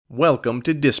Welcome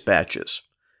to Dispatches,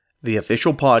 the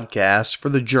official podcast for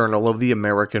the Journal of the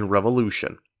American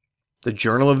Revolution. The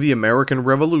Journal of the American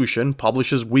Revolution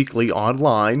publishes weekly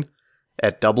online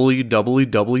at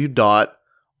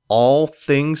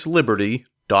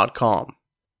www.allthingsliberty.com.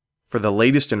 For the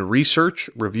latest in research,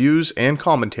 reviews, and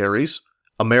commentaries,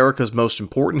 America's most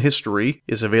important history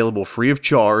is available free of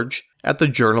charge at the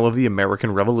Journal of the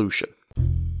American Revolution.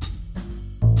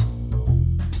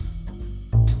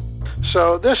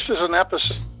 So this is an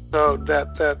episode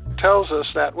that tells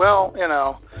us that,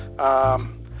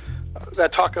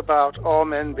 that talk about all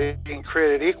men being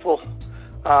created equal,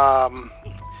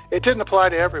 it didn't apply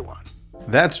to everyone.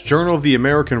 That's Journal of the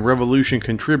American Revolution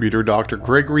contributor Dr.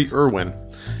 Gregory Irwin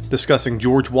discussing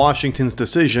George Washington's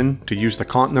decision to use the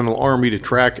Continental Army to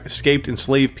track escaped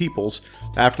enslaved peoples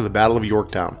after the Battle of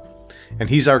Yorktown. And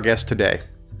he's our guest today.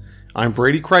 I'm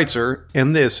Brady Kreitzer,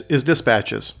 and this is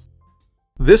Dispatches.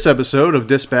 This episode of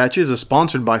Dispatches is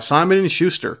sponsored by Simon &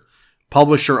 Schuster,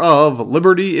 publisher of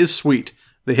Liberty is Sweet,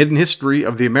 The Hidden History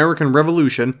of the American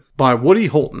Revolution by Woody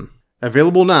Holton,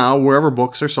 available now wherever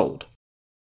books are sold.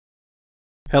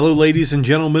 Hello ladies and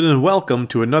gentlemen, and welcome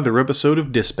to another episode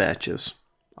of Dispatches.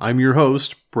 I'm your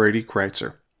host, Brady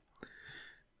Kreitzer.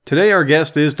 Today our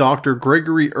guest is Dr.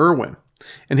 Gregory Irwin,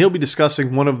 and he'll be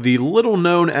discussing one of the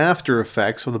little-known after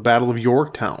effects of the Battle of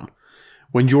Yorktown,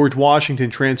 when George Washington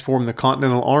transformed the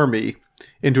Continental Army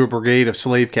into a brigade of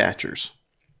slave catchers.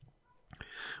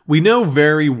 We know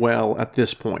very well at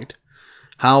this point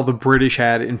how the British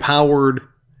had empowered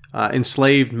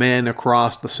enslaved men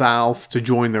across the South to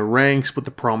join their ranks with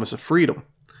the promise of freedom.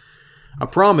 A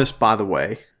promise, by the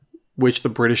way, which the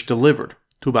British delivered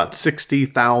to about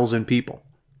 60,000 people.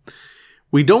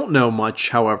 We don't know much,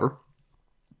 however,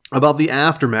 about the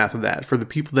aftermath of that for the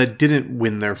people that didn't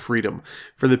win their freedom,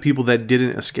 for the people that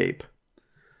didn't escape.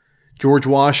 George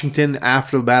Washington,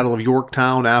 after the Battle of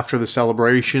Yorktown, after the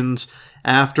celebrations,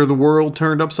 after the world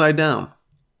turned upside down,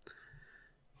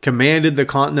 commanded the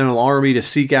Continental Army to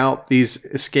seek out these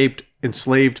escaped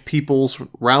enslaved peoples,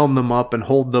 round them up, and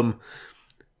hold them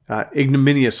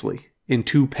ignominiously in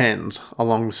two pens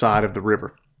along the side of the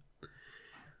river.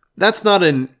 That's not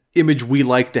an image we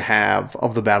like to have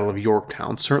of the Battle of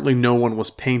Yorktown. Certainly no one was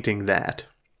painting that.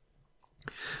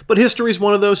 But history is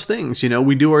one of those things,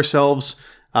 we do ourselves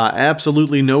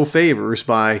absolutely no favors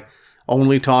by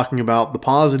only talking about the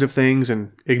positive things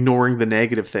and ignoring the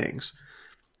negative things.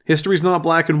 History's not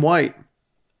black and white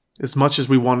as much as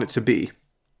we want it to be.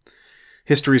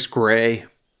 History's gray.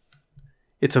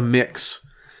 It's a mix.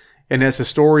 And as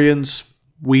historians,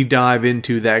 we dive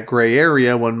into that gray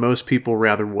area when most people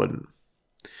rather wouldn't.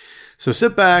 So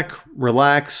sit back,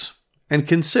 relax, and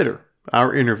consider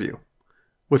our interview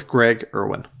with Greg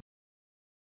Irwin.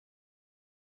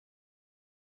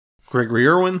 Gregory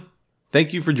Irwin,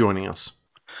 thank you for joining us.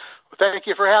 Thank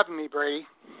you for having me, Brady.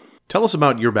 Tell us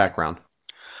about your background.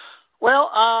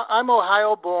 Well, I'm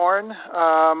Ohio-born.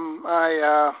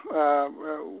 I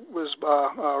was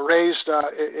raised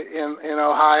in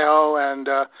Ohio and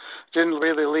didn't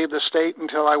really leave the state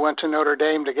until I went to Notre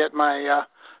Dame to get my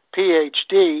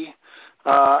PhD.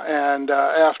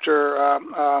 After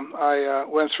I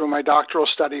went through my doctoral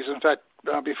studies, in fact,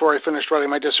 before I finished writing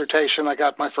my dissertation, I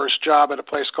got my first job at a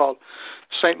place called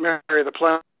St. Mary of the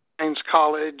Plains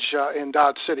College in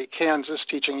Dodge City, Kansas,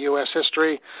 teaching U.S.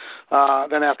 history.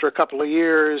 Then after a couple of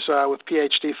years, with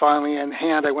PhD finally in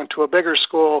hand, I went to a bigger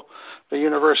school, the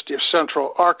University of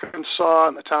Central Arkansas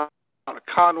in the town of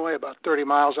Conway, about 30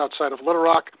 miles outside of Little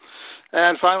Rock.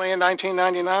 And finally, in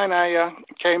 1999, I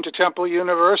came to Temple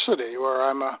University, where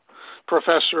I'm a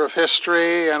professor of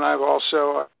history, and I've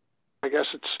also, I guess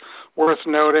it's worth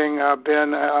noting,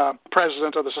 been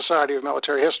president of the Society of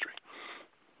Military History.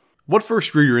 What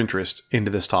first drew your interest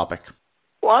into this topic?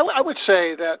 Well, I would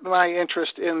say that my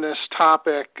interest in this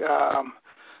topic is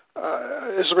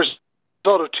a result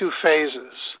of two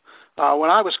phases. When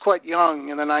I was quite young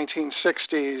in the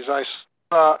 1960s, I saw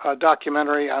a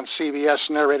documentary on CBS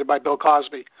narrated by Bill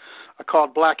Cosby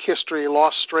called Black History,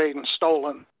 Lost, Strayed, and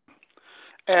Stolen.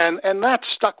 And that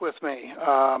stuck with me,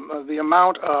 the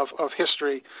amount of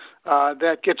history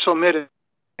that gets omitted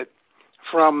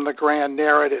from the grand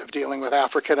narrative dealing with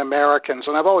African Americans.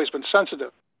 And I've always been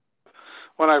sensitive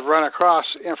when I've run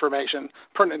across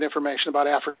pertinent information about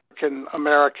African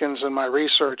Americans in my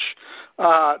research,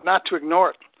 not to ignore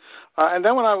it. And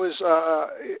then when I was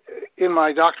in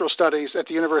my doctoral studies at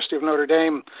the University of Notre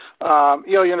Dame,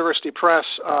 Yale University Press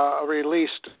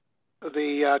released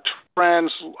the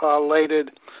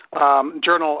translated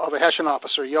journal of a Hessian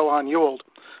officer, Johann Ewald,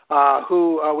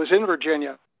 who was in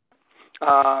Virginia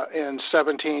in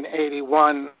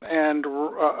 1781 and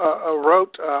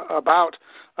wrote about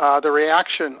the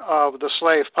reaction of the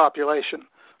slave population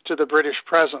to the British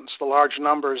presence, the large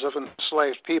numbers of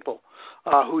enslaved people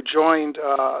who joined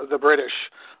the British,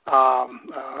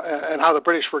 and how the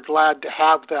British were glad to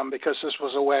have them because this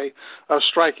was a way of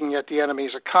striking at the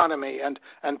enemy's economy and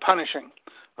punishing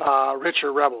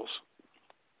richer rebels.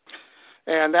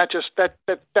 And that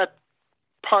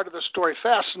part of the story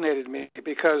fascinated me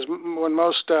because when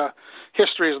most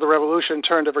histories of the Revolution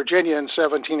turned to Virginia in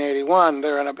 1781,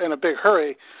 they're in a big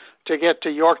hurry to get to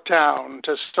Yorktown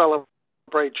to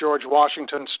celebrate George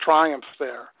Washington's triumph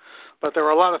there. But there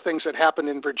were a lot of things that happened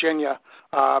in Virginia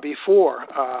before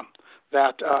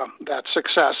that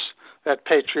success, that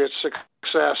Patriot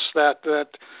success, that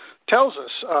tells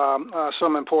us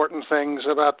some important things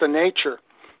about the nature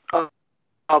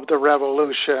of the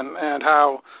Revolution and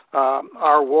how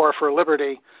our war for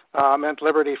liberty meant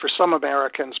liberty for some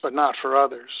Americans, but not for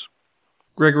others.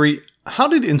 Gregory, how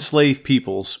did enslaved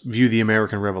peoples view the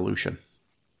American Revolution?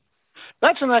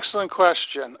 That's an excellent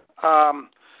question.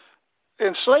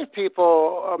 Enslaved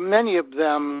people, many of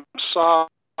them saw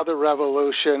the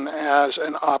Revolution as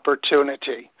an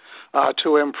opportunity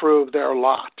to improve their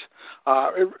lot.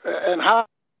 And how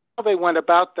they went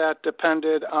about that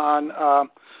depended on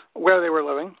where they were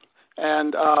living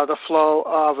and the flow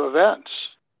of events.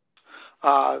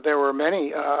 There were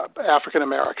many African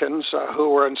Americans who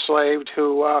were enslaved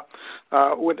who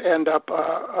would end up.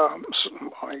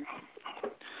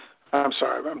 I'm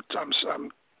sorry,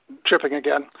 I'm tripping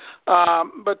again.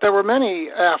 But there were many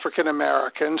African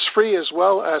Americans, free as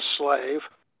well as slave,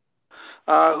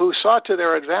 who saw to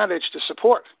their advantage to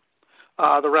support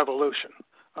the Revolution.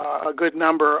 A good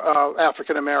number of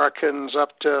African Americans,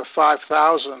 up to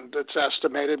 5,000, it's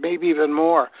estimated, maybe even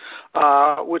more,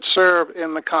 would serve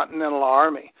in the Continental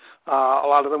Army. A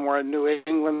lot of them were in New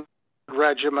England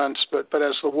regiments, but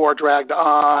as the war dragged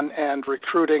on and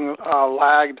recruiting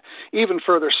lagged even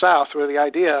further south, where the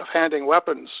idea of handing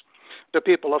weapons to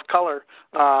people of color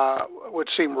would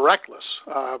seem reckless,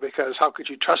 because how could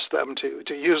you trust them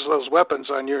to use those weapons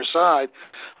on your side?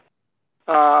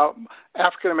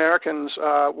 African Americans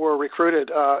were recruited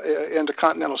into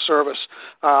Continental service.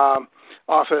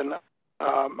 Often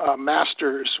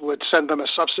masters would send them as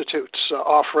substitutes,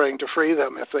 offering to free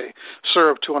them if they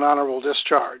served to an honorable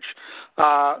discharge.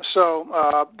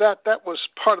 So that was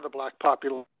part of the black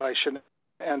population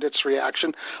and its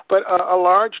reaction. But a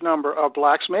large number of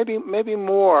blacks, maybe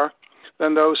more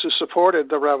than those who supported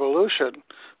the Revolution,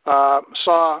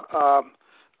 saw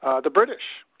the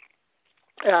British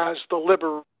as the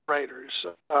liberators.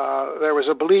 There was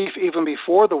a belief even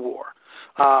before the war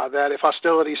that if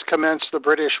hostilities commenced, the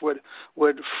British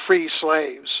would free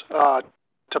slaves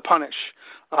to punish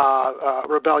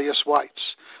rebellious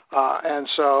whites. And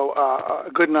so a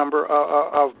good number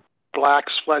of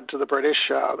blacks fled to the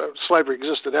British. Slavery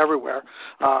existed everywhere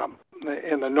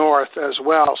in the North as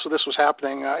well. So this was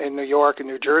happening in New York and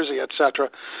New Jersey, etc.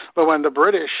 But when the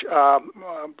British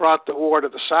brought the war to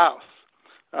the South,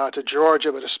 to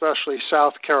Georgia, but especially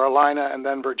South Carolina and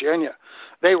then Virginia,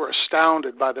 they were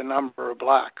astounded by the number of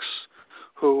blacks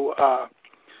who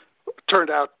turned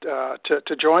out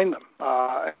to join them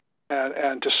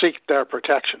and to seek their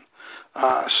protection.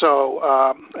 So,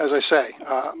 as I say,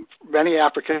 many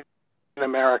African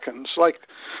Americans, like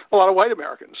a lot of white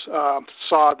Americans,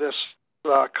 saw this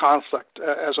conflict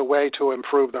as a way to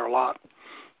improve their lot.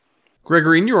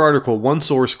 Gregory, in your article, one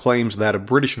source claims that a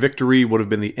British victory would have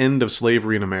been the end of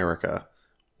slavery in America.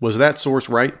 Was that source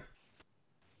right?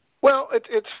 Well,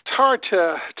 it's hard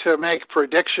to make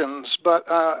predictions, but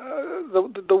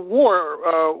the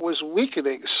war was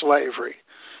weakening slavery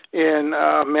in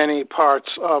many parts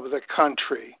of the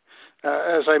country.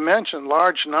 As I mentioned,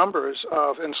 large numbers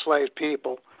of enslaved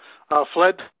people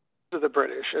fled to the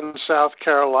British in South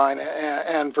Carolina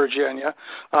and Virginia.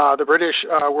 The British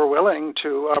were willing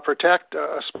to protect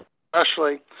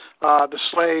especially the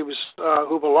slaves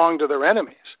who belonged to their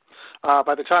enemies.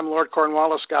 By the time Lord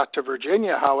Cornwallis got to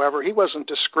Virginia, however, he wasn't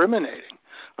discriminating.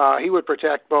 He would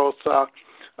protect both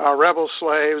rebel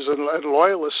slaves and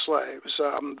loyalist slaves.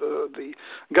 The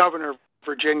governor of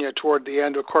Virginia, toward the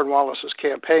end of Cornwallis's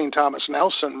campaign, Thomas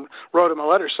Nelson, wrote him a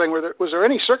letter saying, was there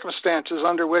any circumstances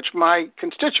under which my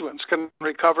constituents can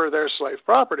recover their slave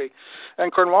property?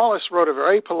 And Cornwallis wrote a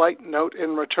very polite note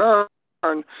in return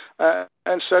and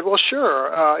said, well,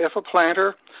 sure, if a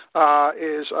planter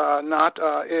is not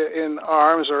in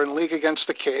arms or in league against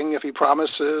the king, if he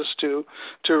promises to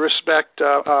respect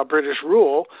British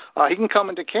rule, he can come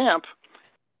into camp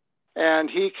and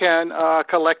he can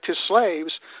collect his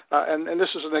slaves. And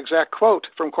this is an exact quote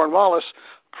from Cornwallis,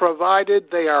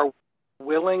 provided they are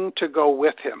willing to go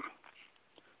with him.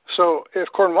 So if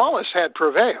Cornwallis had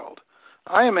prevailed,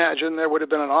 I imagine there would have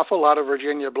been an awful lot of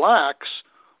Virginia blacks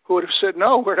who would have said,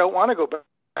 no, we don't want to go back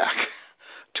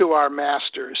to our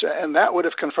masters. And that would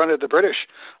have confronted the British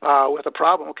with a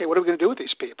problem. Okay, what are we going to do with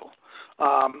these people?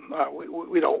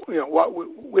 We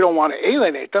don't want to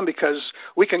alienate them because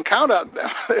we can count on them.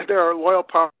 They're a loyal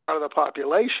part of the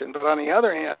population. But on the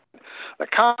other hand, the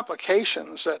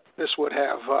complications that this would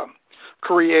have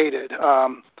created,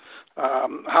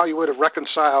 how you would have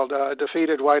reconciled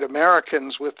defeated white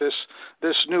Americans with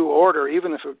this new order,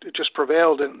 even if it just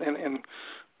prevailed in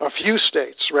a few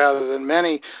states rather than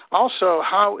many. Also,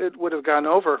 how it would have gone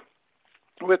over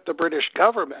with the British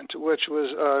government, which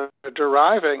was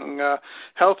deriving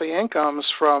healthy incomes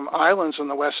from islands in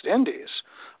the West Indies,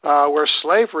 where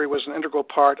slavery was an integral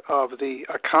part of the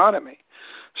economy.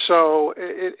 So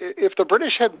if the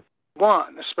British had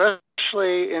won,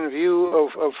 especially in view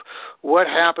of what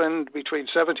happened between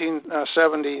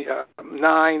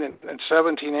 1779 and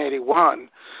 1781,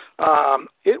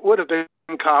 it would have been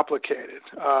complicated.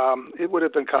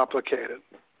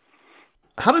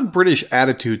 How did British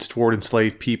attitudes toward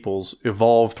enslaved peoples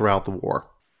evolve throughout the war?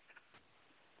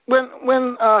 When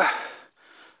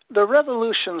the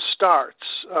revolution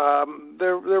starts,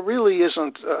 there really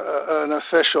isn't an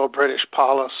official British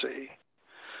policy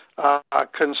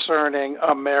concerning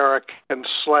American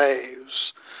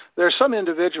slaves. There are some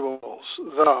individuals,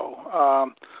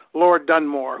 though. Lord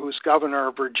Dunmore, who's governor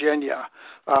of Virginia,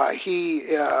 he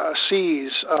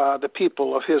sees the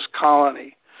people of his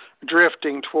colony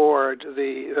drifting toward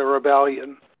the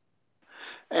rebellion.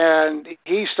 And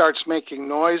he starts making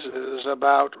noises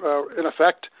about, in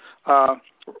effect,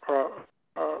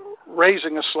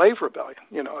 raising a slave rebellion.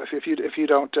 You know, if you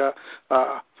don't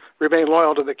remain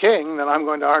loyal to the king, then I'm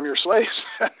going to arm your slaves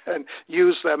and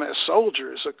use them as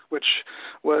soldiers, which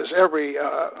was every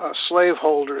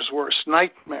slaveholder's worst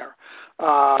nightmare.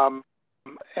 And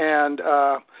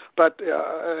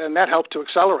that helped to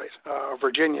accelerate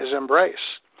Virginia's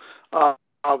embrace of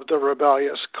the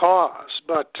rebellious cause.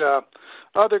 But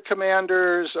other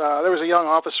commanders, there was a young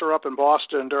officer up in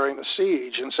Boston during the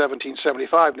siege in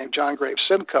 1775 named John Graves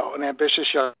Simcoe, an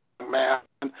ambitious young man,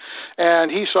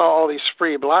 and he saw all these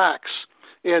free blacks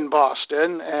in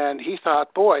Boston, and he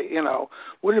thought, boy,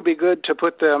 wouldn't it be good to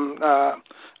put them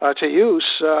to use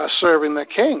serving the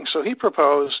king? So he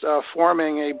proposed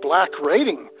forming a black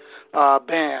raiding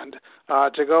band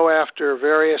to go after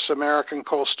various American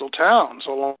coastal towns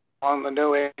along the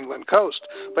New England coast.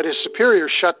 But his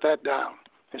superiors shut that down.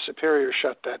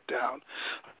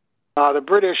 The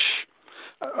British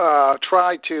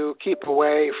tried to keep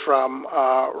away from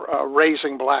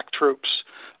raising black troops.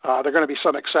 There are going to be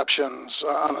some exceptions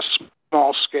on a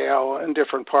small scale in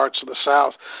different parts of the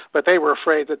South, but they were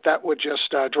afraid that would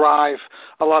just drive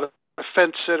a lot of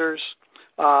fence sitters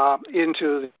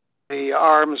into the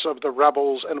arms of the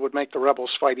rebels and would make the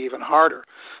rebels fight even harder.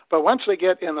 But once they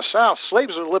get in the South,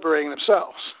 slaves are liberating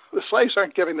themselves. The slaves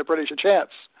aren't giving the British a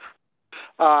chance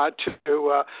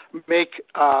to make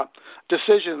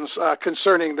decisions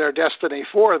concerning their destiny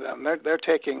for them. They're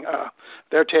taking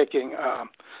their destiny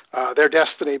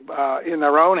in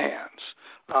their own hands,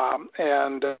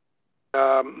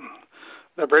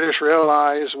 the British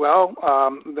realize, well,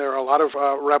 there are a lot of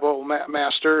rebel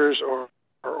masters or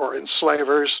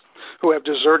enslavers who have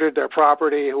deserted their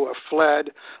property, who have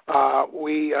fled.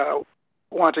 We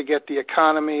want to get the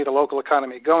local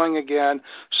economy going again,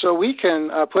 so we can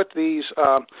put these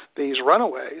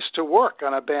runaways to work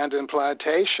on abandoned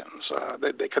plantations.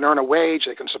 They can earn a wage,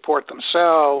 they can support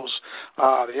themselves.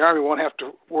 The army won't have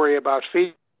to worry about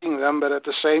feeding them, but at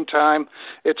the same time,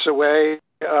 it's a way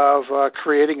of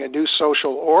creating a new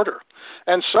social order.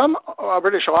 And some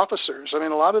British officers, a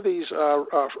lot of these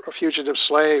fugitive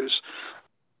slaves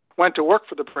went to work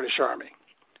for the British Army.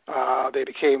 They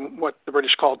became what the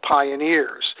British called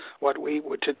pioneers, what we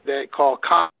would today call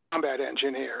combat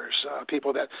engineers,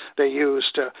 people that they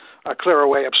used to clear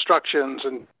away obstructions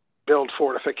and build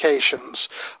fortifications.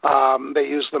 They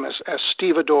used them as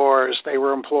stevedores. They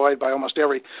were employed by almost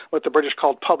what the British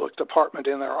called public department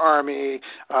in their army,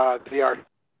 the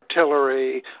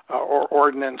artillery or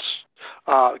ordnance,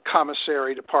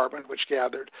 commissary department, which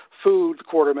gathered food, the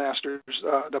quartermaster's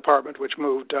department, which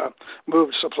moved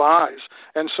supplies.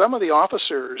 And some of the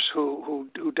officers who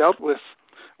dealt with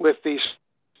these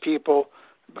people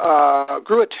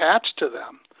grew attached to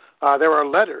them. There are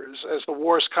letters as the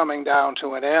war's coming down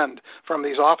to an end from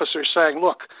these officers saying,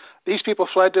 look, these people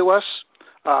fled to us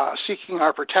seeking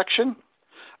our protection.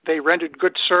 They rendered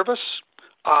good service,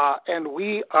 and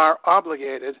we are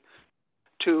obligated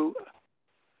to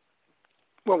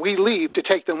when we leave, to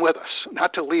take them with us,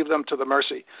 not to leave them to the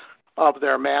mercy of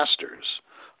their masters.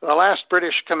 The last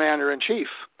British commander-in-chief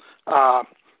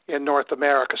in North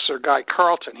America, Sir Guy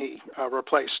Carleton, he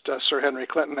replaced Sir Henry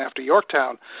Clinton after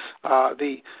Yorktown.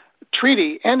 The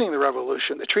treaty ending the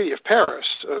revolution, the Treaty of Paris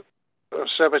of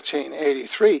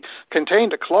 1783,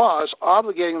 contained a clause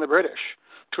obligating the British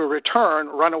to return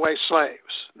runaway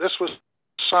slaves. This was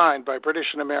signed by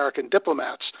British and American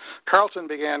diplomats. Carleton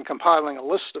began compiling a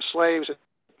list of slaves in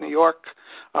New York,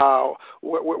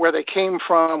 where they came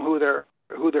from, who their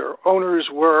owners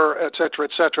were, et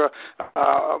cetera,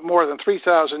 more than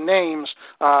 3,000 names,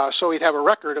 so he'd have a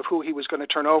record of who he was going to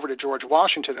turn over to George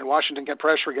Washington, and Washington kept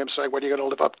pressuring him, saying, when are you going to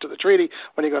live up to the treaty?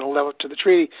 When are you going to live up to the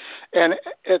treaty? And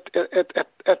at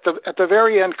the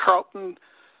very end, Carleton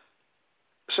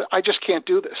said, I just can't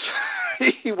do this.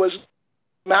 He was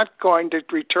not going to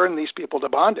return these people to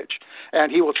bondage,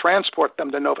 and he will transport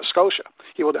them to Nova Scotia.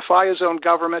 He will defy his own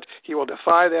government. He will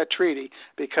defy that treaty,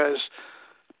 because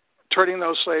turning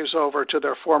those slaves over to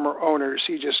their former owners,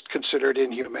 he just considered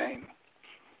inhumane.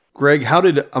 Greg, how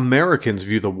did Americans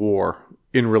view the war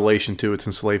in relation to its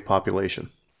enslaved population?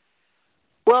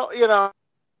 Well,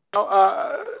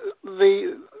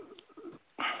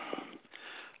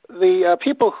 the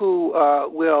people who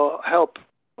will help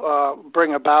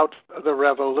bring about the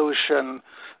revolution,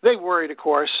 they worried, of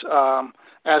course,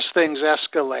 as things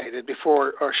escalated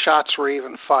before shots were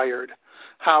even fired,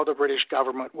 how the British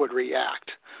government would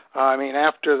react.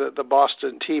 After the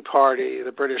Boston Tea Party,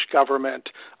 the British government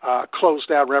closed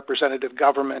down representative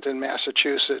government in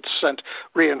Massachusetts, sent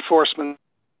reinforcements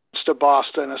to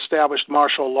Boston, established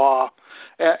martial law,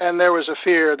 and there was a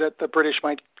fear that the British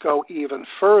might go even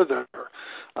further.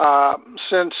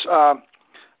 Since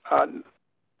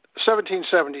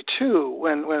 1772,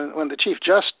 when the Chief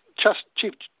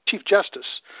Justice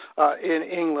in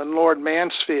England, Lord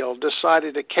Mansfield,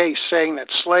 decided a case saying that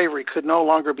slavery could no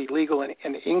longer be legal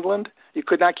in England. You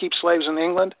could not keep slaves in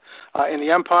England. In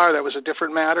the Empire, that was a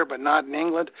different matter, but not in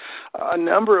England. A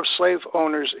number of slave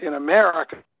owners in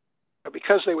America,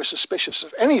 because they were suspicious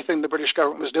of anything the British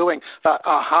government was doing,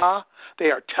 thought,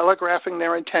 they are telegraphing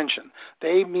their intention.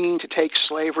 They mean to take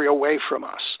slavery away from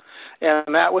us.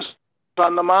 And that was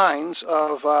on the minds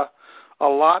of a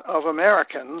lot of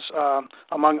Americans,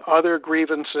 among other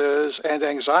grievances and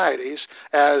anxieties,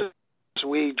 as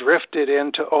we drifted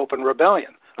into open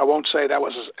rebellion. I won't say that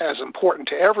was as important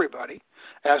to everybody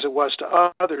as it was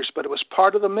to others, but it was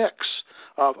part of the mix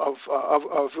of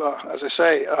as I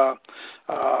say,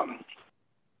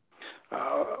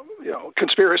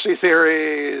 conspiracy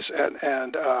theories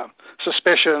and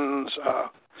suspicions.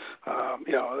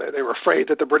 They were afraid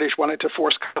that the British wanted to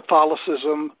force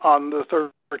Catholicism on the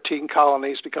 13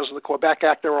 colonies because of the Quebec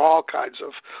Act. There were all kinds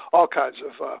of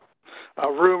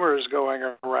rumors going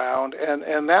around,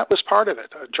 and that was part of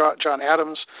it. John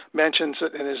Adams mentions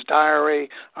it in his diary.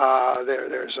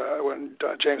 There's when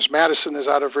James Madison is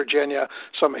out of Virginia,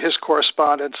 some of his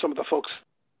correspondents, some of the folks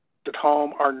at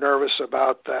home are nervous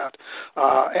about that.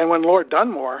 And when Lord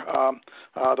Dunmore,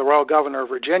 the Royal Governor of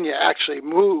Virginia, actually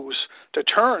moves to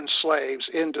turn slaves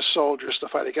into soldiers to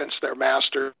fight against their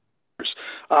masters,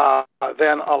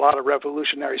 then a lot of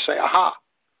revolutionaries say,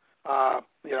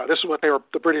 this is what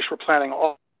the British were planning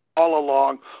all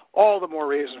along. All the more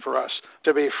reason for us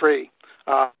to be free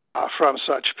from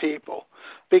such people,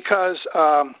 because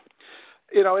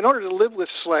in order to live with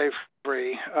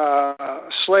slavery,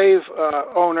 slave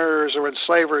owners or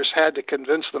enslavers had to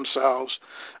convince themselves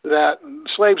that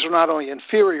slaves were not only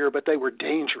inferior, but they were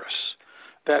dangerous.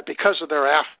 That because of their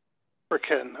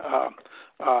African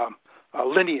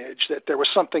lineage, that there was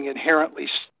something inherently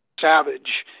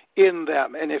savage in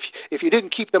them. And if you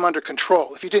didn't keep them under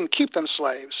control, if you didn't keep them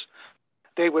slaves,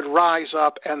 they would rise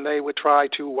up and they would try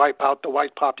to wipe out the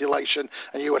white population,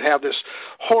 and you would have this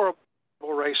horrible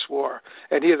race war,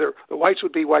 and either the whites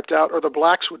would be wiped out or the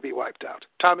blacks would be wiped out.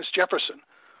 Thomas Jefferson,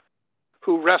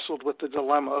 who wrestled with the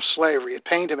dilemma of slavery, it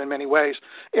pained him in many ways.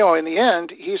 In the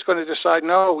end, he's going to decide,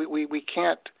 no, we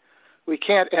can't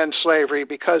end slavery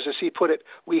because, as he put it,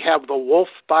 we have the wolf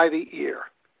by the ear.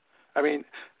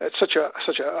 It's such a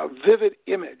vivid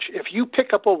image. If you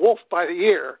pick up a wolf by the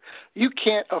ear, you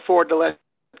can't afford to let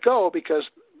it go, because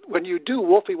when you do,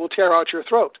 Wolfie will tear out your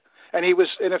throat. And he was,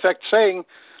 in effect, saying,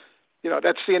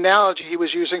 that's the analogy he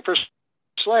was using for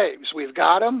slaves. We've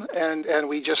got them, and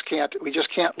we just can't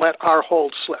let our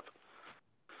hold slip.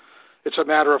 It's a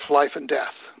matter of life and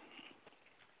death.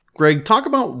 Greg, talk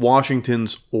about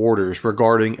Washington's orders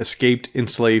regarding escaped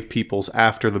enslaved peoples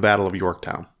after the Battle of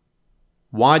Yorktown.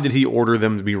 Why did he order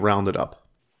them to be rounded up?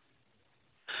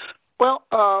 Well,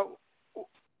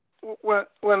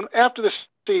 when after this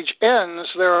siege ends,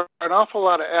 there are an awful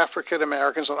lot of African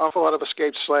Americans, an awful lot of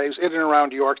escaped slaves in and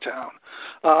around Yorktown.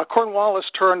 Cornwallis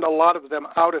turned a lot of them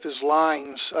out of his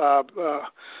lines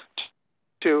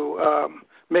to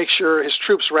make sure his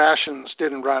troops' rations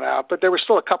didn't run out. But there were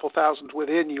still a couple thousand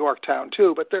within Yorktown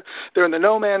too. But they're in the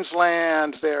no man's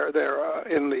land. They're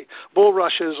in the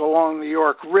bulrushes along the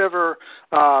York River.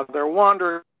 They're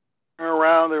wandering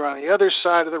around. They're on the other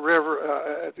side of the river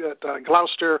at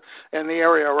Gloucester and the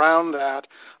area around that.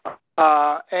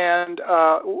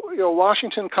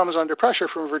 Washington comes under pressure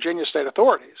from Virginia state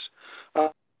authorities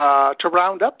to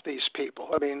round up these people.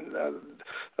 I mean,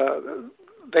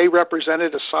 they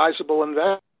represented a sizable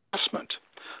investment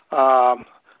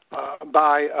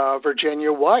by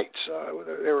Virginia whites.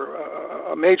 They were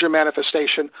a major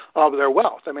manifestation of their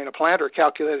wealth. I mean, a planter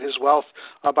calculated his wealth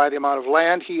by the amount of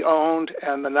land he owned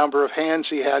and the number of hands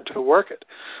he had to work it.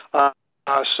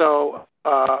 So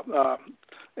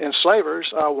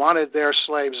enslavers wanted their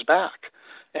slaves back.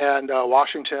 And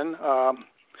Washington,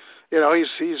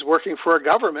 he's working for a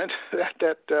government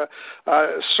that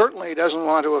certainly doesn't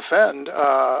want to offend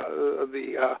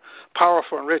the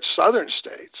powerful and rich southern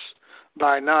states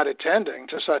by not attending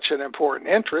to such an important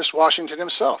interest. Washington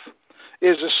himself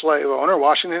is a slave owner.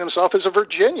 Washington himself is a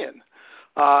Virginian.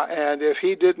 And if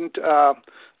he didn't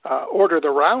order the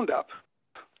roundup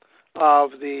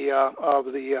of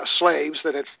the slaves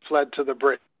that had fled to the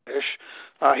British,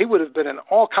 he would have been in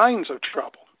all kinds of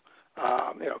trouble.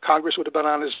 Congress would have been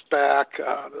on his back.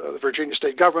 The Virginia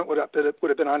state government would have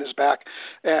been on his back,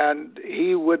 and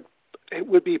it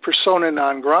would be persona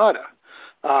non grata.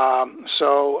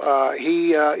 So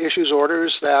he issues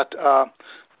orders that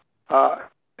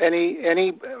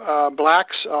any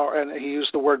blacks, and he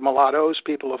used the word mulattoes,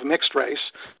 people of mixed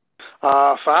race,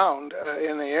 found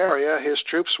in the area, his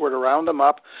troops were to round them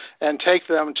up and take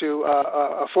them to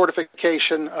a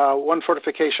fortification, one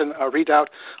fortification redoubt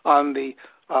on the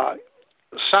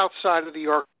south side of the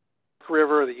York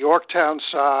River, the Yorktown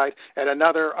side, and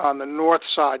another on the north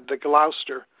side, the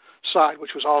Gloucester side,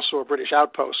 which was also a British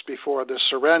outpost before the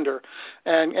surrender,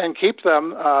 and keep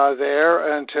them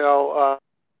there until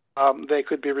they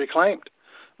could be reclaimed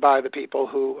by the people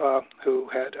who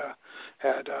had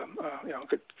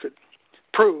could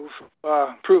prove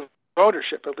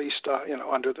ownership, at least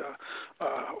under the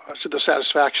to the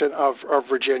satisfaction of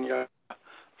Virginia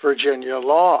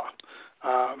law.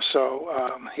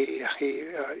 He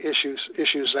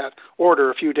issues that order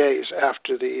a few days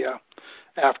after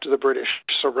the British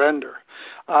surrender.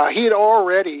 He had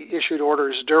already issued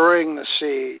orders during the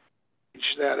siege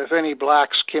that if any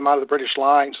blacks came out of the British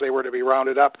lines, they were to be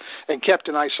rounded up and kept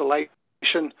in isolation,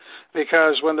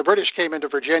 because when the British came into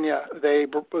Virginia, they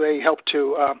helped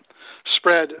to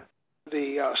spread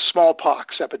the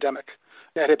smallpox epidemic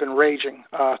that had been raging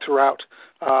throughout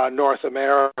North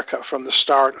America from the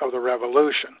start of the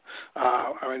Revolution.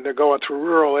 They're going through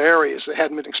rural areas that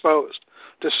hadn't been exposed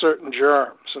to certain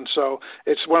germs, and so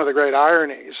it's one of the great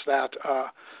ironies that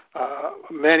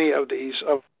many of these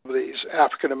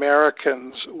African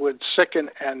Americans would sicken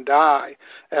and die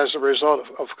as a result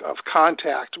of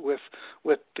contact with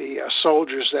the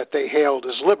soldiers that they hailed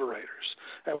as liberators.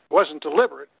 It wasn't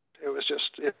deliberate. It was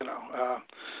just,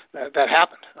 that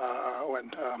happened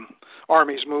when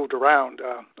armies moved around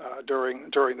during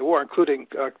the war, including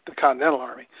the Continental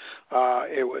Army.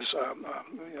 It was,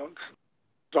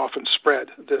 often spread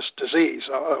this disease.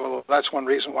 That's one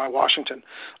reason why Washington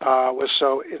was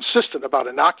so insistent about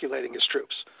inoculating his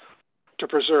troops, to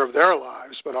preserve their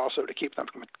lives, but also to keep them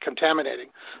from contaminating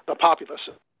the populace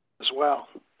as well.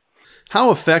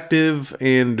 How effective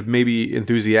and maybe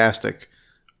enthusiastic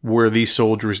were these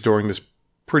soldiers during this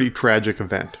pretty tragic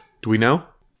event? Do we know?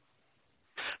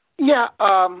 Yeah,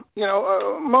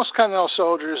 most Continental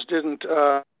soldiers didn't,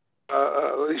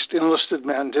 at least enlisted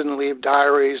men, didn't leave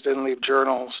diaries, didn't leave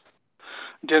journals,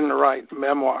 didn't write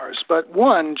memoirs. But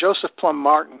one, Joseph Plum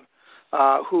Martin,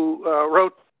 who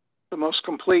wrote the most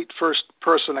complete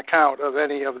first-person account of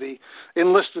any of the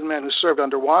enlisted men who served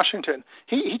under Washington,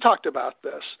 he talked about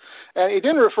this. And he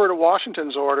didn't refer to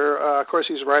Washington's order. Of course,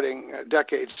 he's writing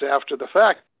decades after the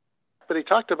fact. But he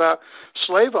talked about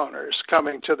slave owners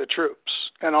coming to the troops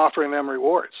and offering them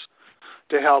rewards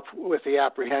to help with the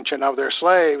apprehension of their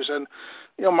slaves. And,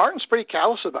 Martin's pretty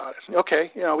callous about it.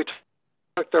 Okay, we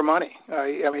took their money.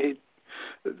 They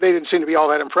didn't seem to be all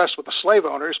that impressed with the slave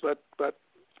owners, but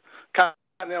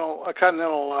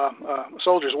Continental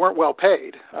soldiers weren't well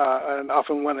paid, and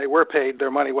often when they were paid, their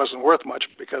money wasn't worth much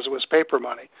because it was paper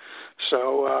money.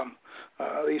 So,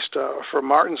 at least for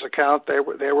Martin's account, they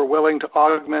were willing to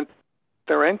augment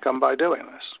their income by doing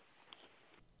this.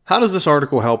 How does this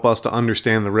article help us to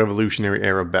understand the Revolutionary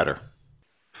Era better?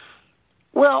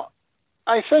 Well,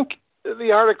 I think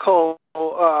the article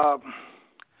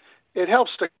it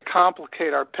helps to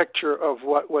complicate our picture of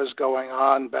what was going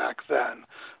on back then.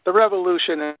 The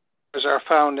revolution is our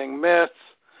founding myth,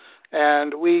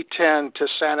 and we tend to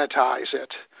sanitize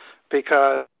it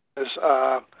because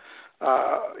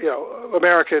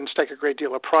Americans take a great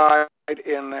deal of pride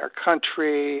in their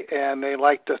country, and they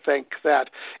like to think that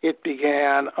it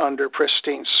began under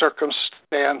pristine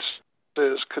circumstances,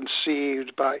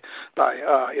 conceived by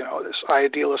this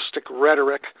idealistic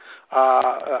rhetoric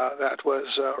that was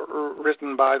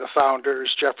written by the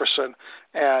founders, Jefferson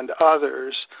and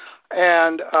others.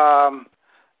 And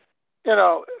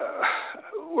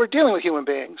we're dealing with human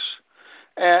beings,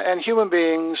 and human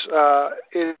beings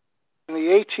in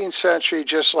the 18th century,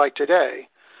 just like today,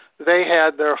 they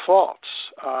had their faults.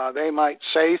 They might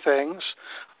say things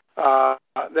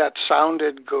that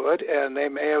sounded good, and they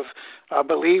may have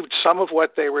believed some of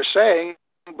what they were saying,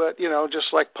 but,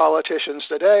 just like politicians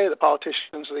today, the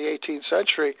politicians of the 18th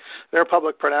century, their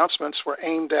public pronouncements were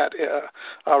aimed at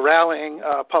rallying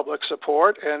public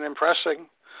support and impressing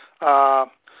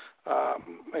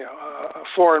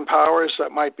foreign powers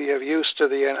that might be of use to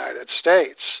the United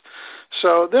States.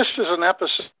 So this is an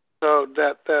episode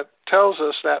that tells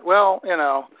us that,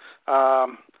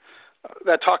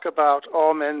 that talk about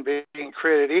all men being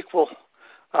created equal,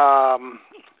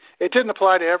 it didn't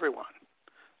apply to everyone.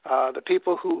 The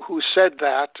people who said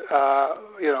that,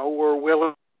 were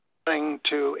willing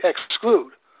to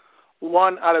exclude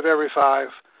 1 out of every 5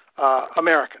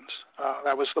 Americans.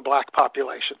 That was the black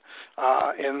population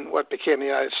in what became the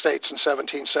United States in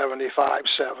 1775,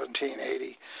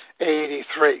 1780,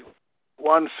 83.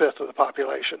 1/5 of the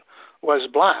population was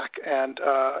black, and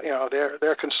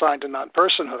they're consigned to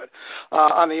non-personhood.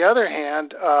 On the other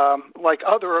hand, like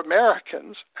other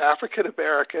Americans, African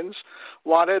Americans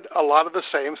wanted a lot of the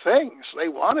same things. They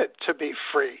wanted to be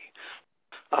free.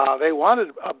 They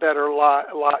wanted a better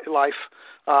life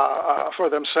for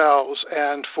themselves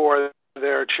and for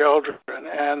their children,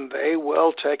 and they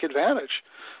will take advantage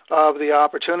of the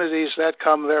opportunities that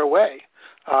come their way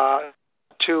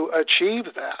to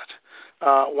achieve that.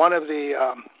 One of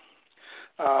the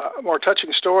more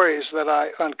touching stories that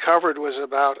I uncovered was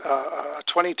about a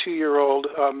 22-year-old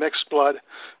mixed blood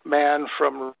man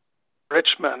from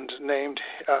Richmond named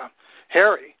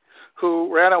Harry,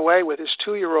 who ran away with his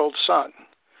 2-year-old son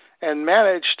and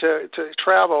managed to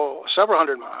travel several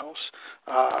hundred miles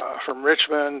from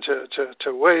Richmond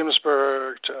to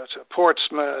Williamsburg to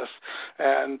Portsmouth,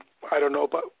 and I don't know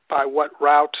by what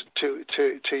route to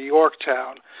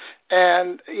Yorktown.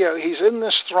 And he's in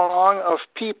this throng of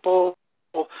people.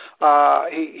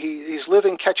 He's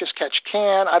living catch as catch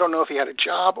can. I don't know if he had a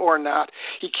job or not.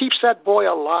 He keeps that boy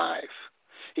alive.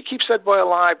 He keeps that boy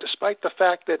alive despite the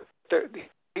fact that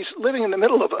he's living in the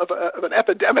middle of an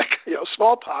epidemic,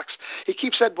 smallpox. He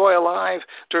keeps that boy alive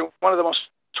during one of the most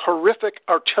horrific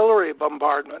artillery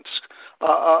bombardments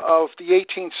of the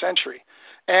 18th century.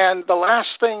 And the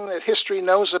last thing that history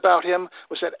knows about him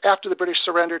was that after the British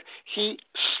surrendered, he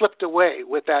slipped away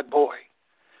with that boy.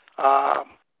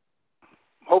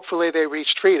 Hopefully, they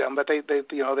reached freedom, but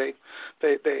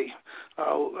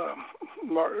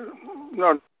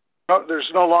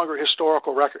there's no longer a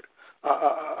historical record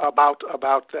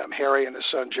about them, Harry and his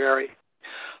son Jerry.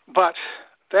 But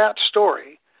that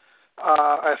story,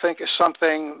 I think, is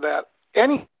something that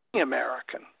any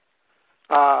American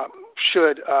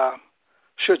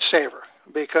should savor,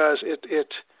 because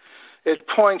it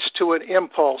points to an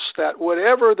impulse that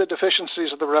whatever the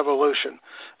deficiencies of the revolution,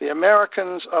 the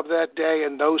Americans of that day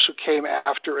and those who came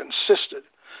after insisted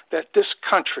that this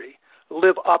country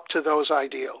live up to those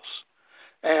ideals.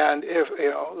 And if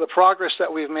the progress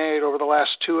that we've made over the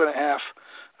last two and a half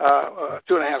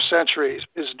centuries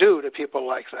is due to people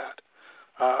like that,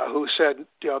 who said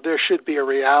there should be a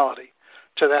reality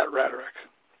to that rhetoric.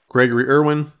 Gregory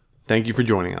Irwin, thank you for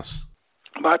joining us.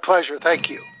 My pleasure. Thank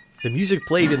you. The music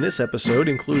played in this episode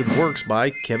included works by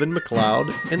Kevin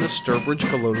MacLeod and the Sturbridge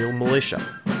Colonial Militia.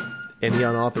 Any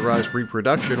unauthorized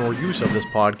reproduction or use of this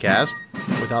podcast,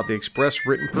 without the express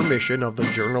written permission of the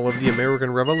Journal of the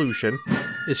American Revolution,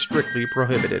 is strictly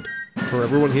prohibited. For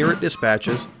everyone here at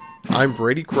Dispatches, I'm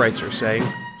Brady Kreitzer saying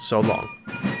so long.